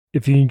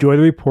If you enjoy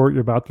the report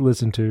you're about to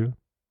listen to,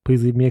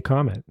 please leave me a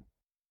comment.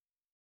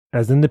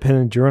 As an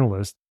independent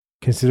journalist,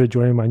 consider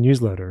joining my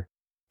newsletter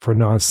for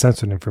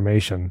non-censored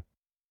information.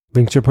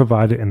 Links are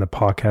provided in the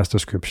podcast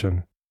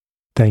description.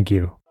 Thank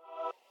you.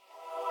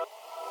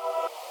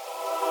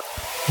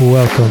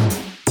 Welcome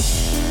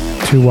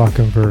to Walk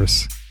in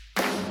Verse.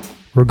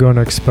 We're going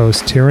to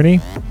expose tyranny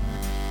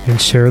and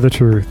share the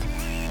truth.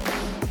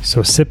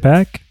 So sit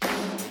back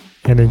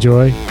and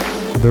enjoy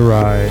the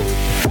ride.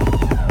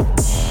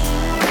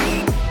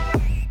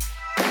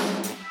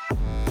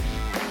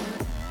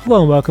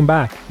 Hello and welcome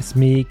back. It's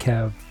me,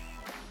 Kev.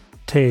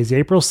 Today is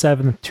April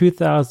 7th,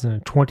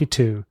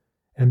 2022,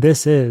 and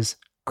this is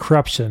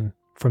Corruption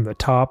from the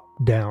Top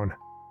Down.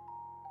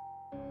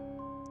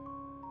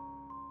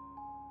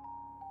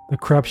 The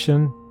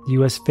corruption the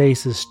U.S.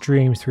 faces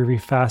streams through every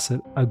facet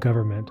of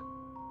government.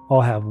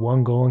 All have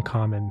one goal in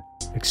common: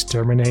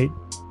 exterminate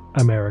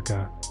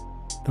America,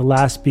 the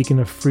last beacon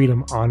of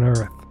freedom on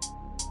Earth.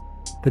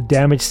 The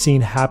damage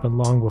seen happened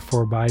long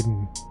before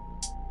Biden.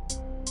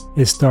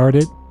 It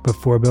started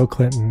before Bill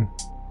Clinton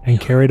and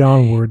carried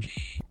onward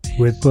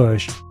with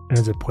Bush and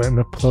his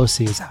appointment of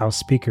Pelosi as House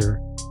Speaker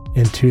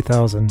in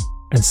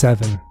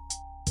 2007.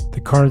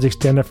 The carnage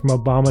extended from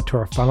Obama to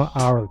our final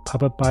hour of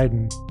puppet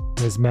Biden and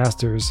his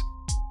master's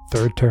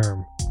third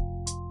term.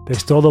 They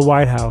stole the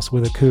White House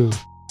with a coup,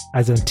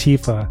 as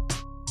Antifa,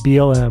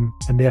 BLM,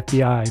 and the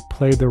FBI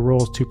played their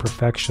roles to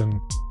perfection.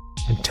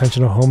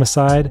 Intentional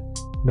homicide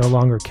no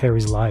longer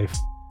carries life.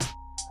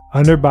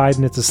 Under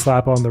Biden, it's a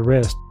slap on the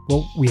wrist.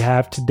 What we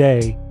have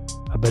today,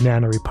 a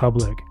banana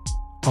republic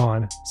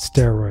on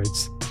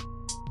steroids,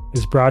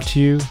 is brought to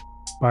you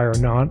by our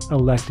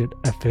non-elected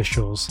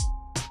officials.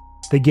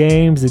 The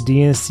games, the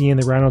DNC,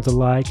 and the Reynolds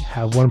alike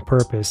have one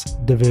purpose: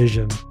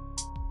 division.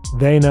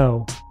 They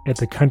know if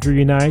the country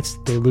unites,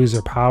 they lose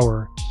their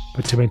power,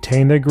 but to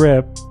maintain their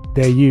grip,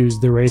 they use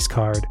the race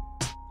card: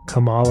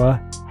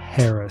 Kamala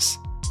Harris.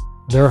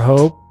 Their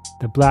hope,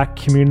 the black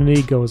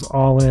community goes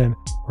all in,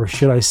 or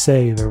should I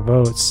say their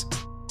votes.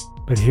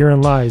 But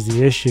herein lies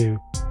the issue.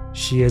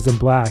 She isn't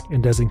black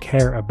and doesn't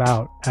care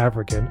about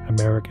African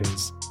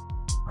Americans.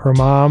 Her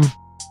mom,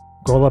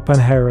 Golapan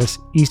Harris,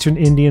 Eastern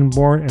Indian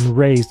born and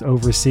raised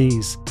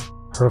overseas.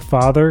 Her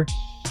father,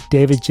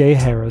 David J.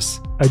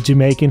 Harris, a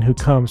Jamaican who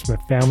comes from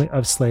a family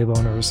of slave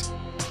owners.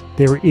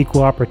 They were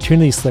equal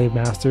opportunity slave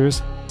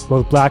masters.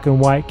 Both black and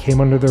white came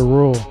under their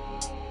rule.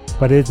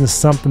 But it isn't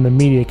something the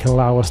media can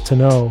allow us to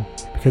know,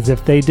 because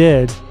if they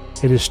did,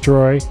 they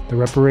destroy the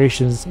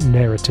reparations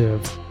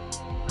narrative.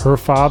 Her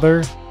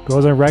father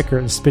goes on record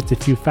and spits a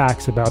few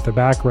facts about their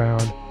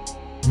background.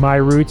 My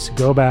roots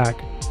go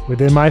back.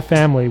 Within my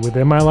family,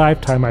 within my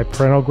lifetime, my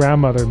parental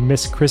grandmother,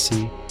 Miss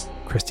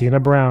Christina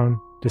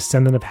Brown,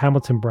 descendant of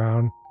Hamilton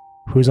Brown,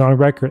 who's on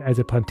record as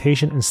a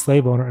plantation and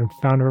slave owner and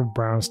founder of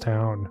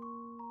Brownstown.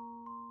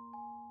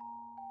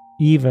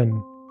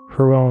 Even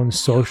her own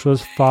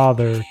socialist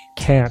father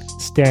can't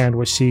stand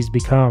what she's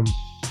become: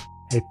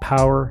 a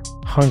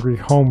power-hungry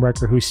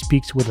homewrecker who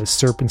speaks with a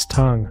serpent's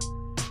tongue.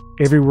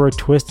 Every word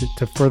twisted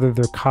to further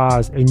their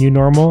cause, a new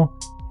normal,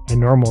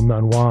 and normal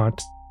none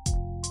want.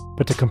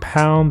 But to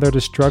compound their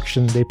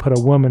destruction, they put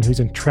a woman who's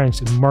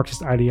entrenched in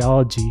Marxist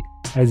ideology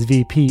as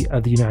VP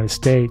of the United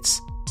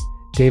States.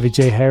 David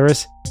J.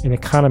 Harris, an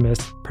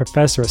economist,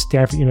 professor at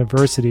Stanford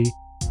University,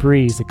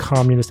 breathes the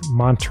communist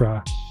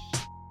mantra,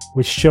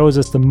 which shows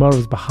us the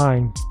motives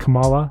behind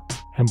Kamala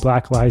and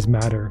Black Lives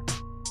Matter.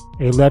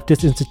 A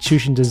leftist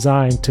institution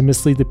designed to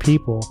mislead the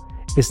people.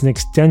 It's an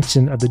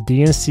extension of the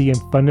DNC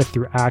and funded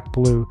through Act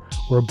Blue,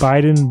 where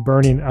Biden,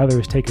 Bernie, and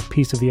others take a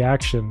piece of the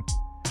action.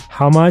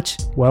 How much?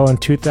 Well, in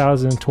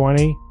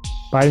 2020,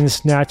 Biden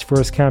snatched for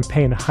his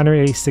campaign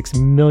 $186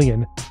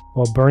 million,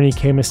 while Bernie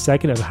came in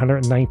second at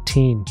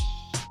 $119.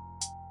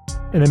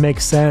 And it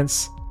makes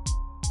sense,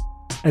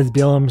 as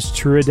BLM's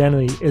true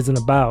identity isn't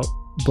about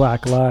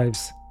black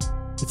lives.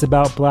 It's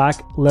about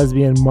black,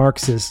 lesbian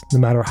Marxists, no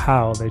matter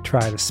how they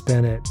try to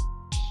spin it.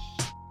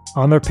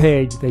 On their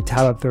page, they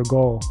tout up their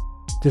goal: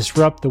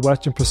 disrupt the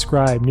Western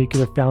prescribed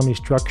nuclear family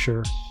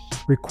structure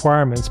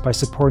requirements by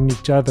supporting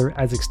each other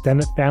as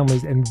extended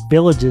families and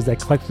villages that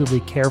collectively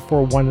care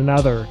for one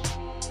another,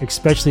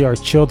 especially our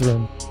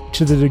children,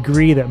 to the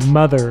degree that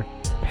mother,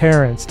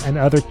 parents, and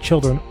other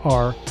children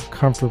are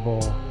comfortable.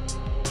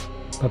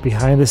 But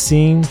behind the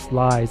scenes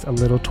lies a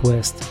little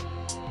twist.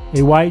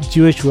 A white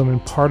Jewish woman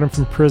pardoned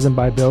from prison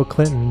by Bill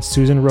Clinton and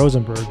Susan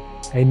Rosenberg,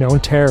 a known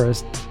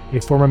terrorist, a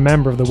former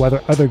member of the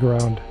Weather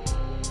Underground,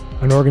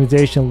 an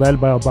organization led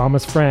by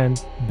Obama's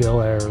friend,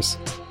 Bill Ayers.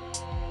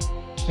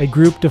 A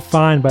group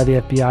defined by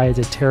the FBI as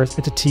a terrorist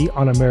entity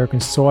on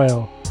American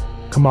soil.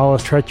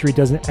 Kamala's treachery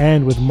doesn't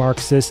end with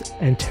Marxists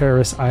and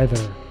terrorists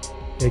either.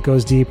 It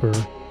goes deeper.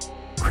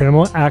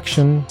 Criminal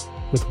action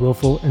with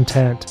willful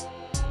intent.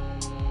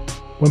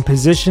 When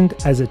positioned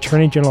as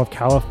Attorney General of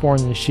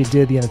California, she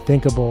did the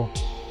unthinkable.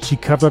 She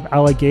covered up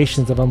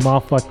allegations of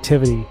unlawful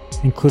activity,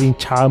 including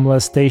child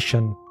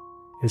molestation.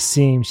 It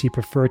seems she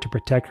preferred to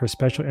protect her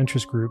special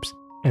interest groups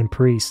and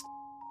priests.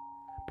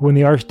 But when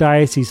the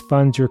Archdiocese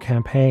funds your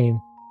campaign,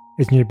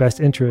 it's in your best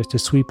interest to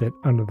sweep it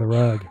under the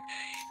rug.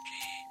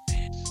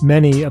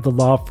 Many of the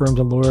law firms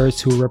and lawyers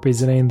who are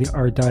representing the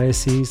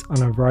archdiocese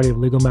on a variety of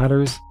legal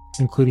matters,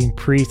 including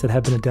priests that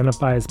have been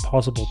identified as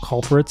possible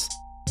culprits,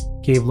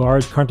 gave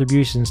large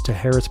contributions to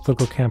Herod's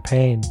political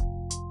campaign.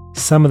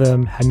 Some of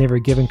them had never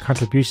given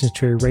contributions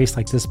to a race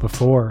like this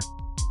before,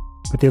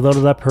 but they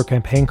loaded up her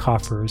campaign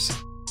coffers.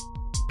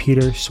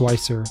 Peter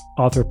Schweitzer,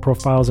 author of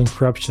Profiles in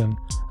Corruption,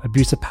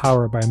 Abuse of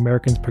Power by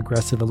Americans'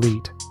 Progressive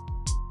Elite.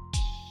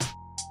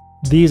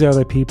 These are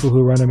the people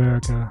who run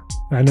America.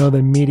 I know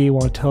the media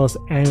won't tell us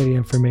any of the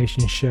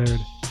information shared.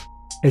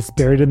 It's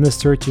buried in the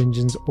search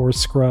engines or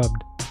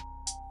scrubbed.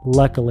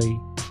 Luckily,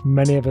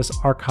 many of us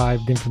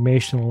archived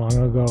information long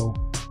ago.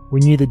 We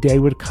knew the day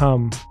would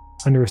come,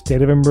 under a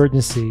state of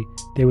emergency,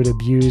 they would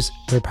abuse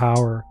their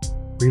power,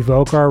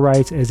 revoke our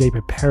rights as they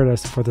prepared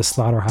us for the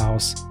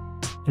slaughterhouse.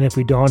 And if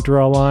we don't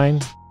draw a line,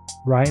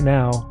 right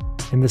now,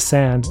 in the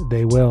sand,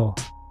 they will.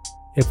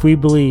 If we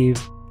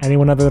believe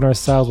anyone other than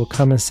ourselves will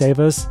come and save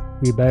us,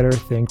 we better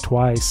think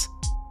twice.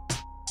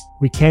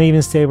 We can't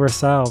even save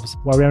ourselves.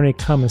 Why would anyone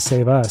come and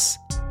save us?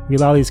 We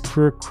allow these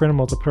career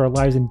criminals to put our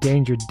lives in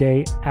danger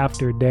day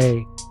after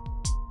day.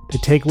 They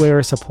take away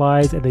our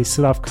supplies and they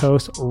sit off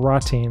coast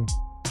rotting.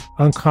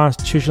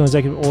 Unconstitutional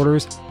executive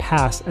orders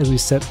pass as we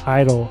sit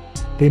idle.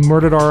 They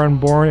murdered our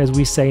unborn as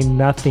we say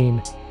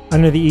nothing.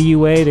 Under the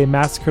EUA, they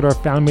massacred our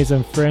families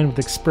and friends with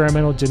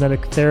experimental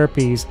genetic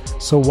therapies.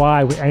 So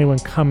why would anyone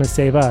come and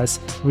save us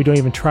if we don't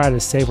even try to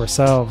save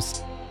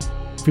ourselves?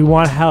 If we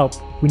want help,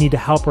 we need to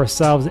help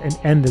ourselves and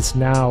end this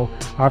now.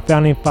 Our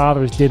founding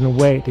fathers didn't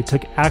wait. They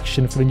took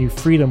action, for the new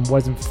freedom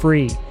wasn't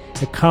free.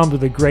 It comes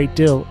with a great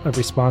deal of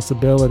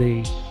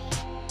responsibility.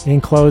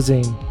 In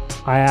closing,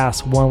 I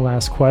ask one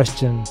last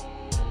question.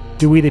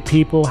 Do we the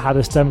people have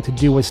the stomach to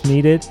do what's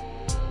needed?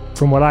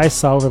 From what I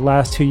saw over the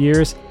last 2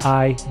 years,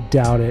 I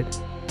doubt it.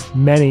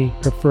 Many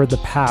prefer the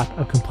path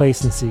of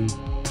complacency.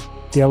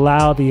 They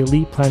allow the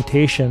elite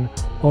plantation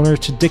owners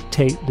to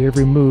dictate their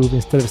every move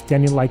instead of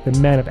standing like the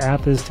men of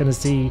Athens,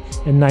 Tennessee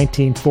in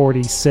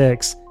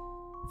 1946.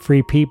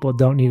 Free people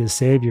don't need a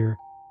savior.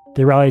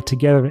 They rallied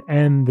together to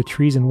end the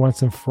treason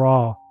once and for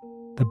all.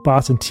 The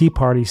Boston Tea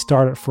Party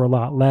started for a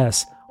lot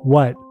less.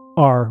 What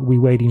are we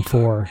waiting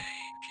for?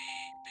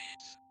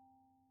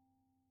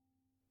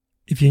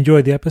 If you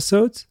enjoyed the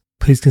episodes,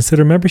 please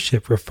consider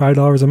membership for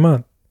 $5 a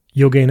month.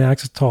 You'll gain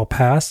access to all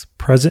past,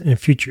 present, and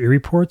future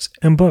e-reports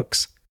and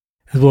books,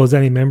 as well as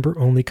any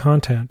member-only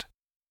content.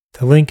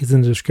 The link is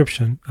in the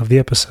description of the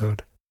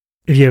episode.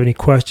 If you have any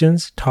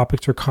questions,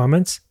 topics, or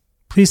comments,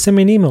 please send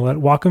me an email at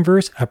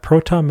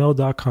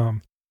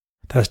walkinverse@protonmail.com.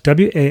 That's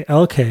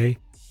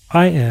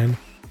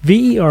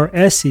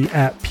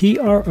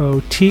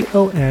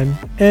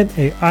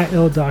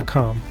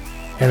WALKINVERSE@PROTONMAIL.com.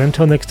 And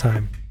until next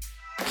time,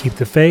 keep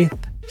the faith,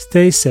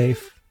 stay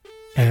safe,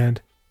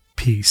 and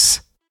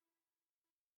peace.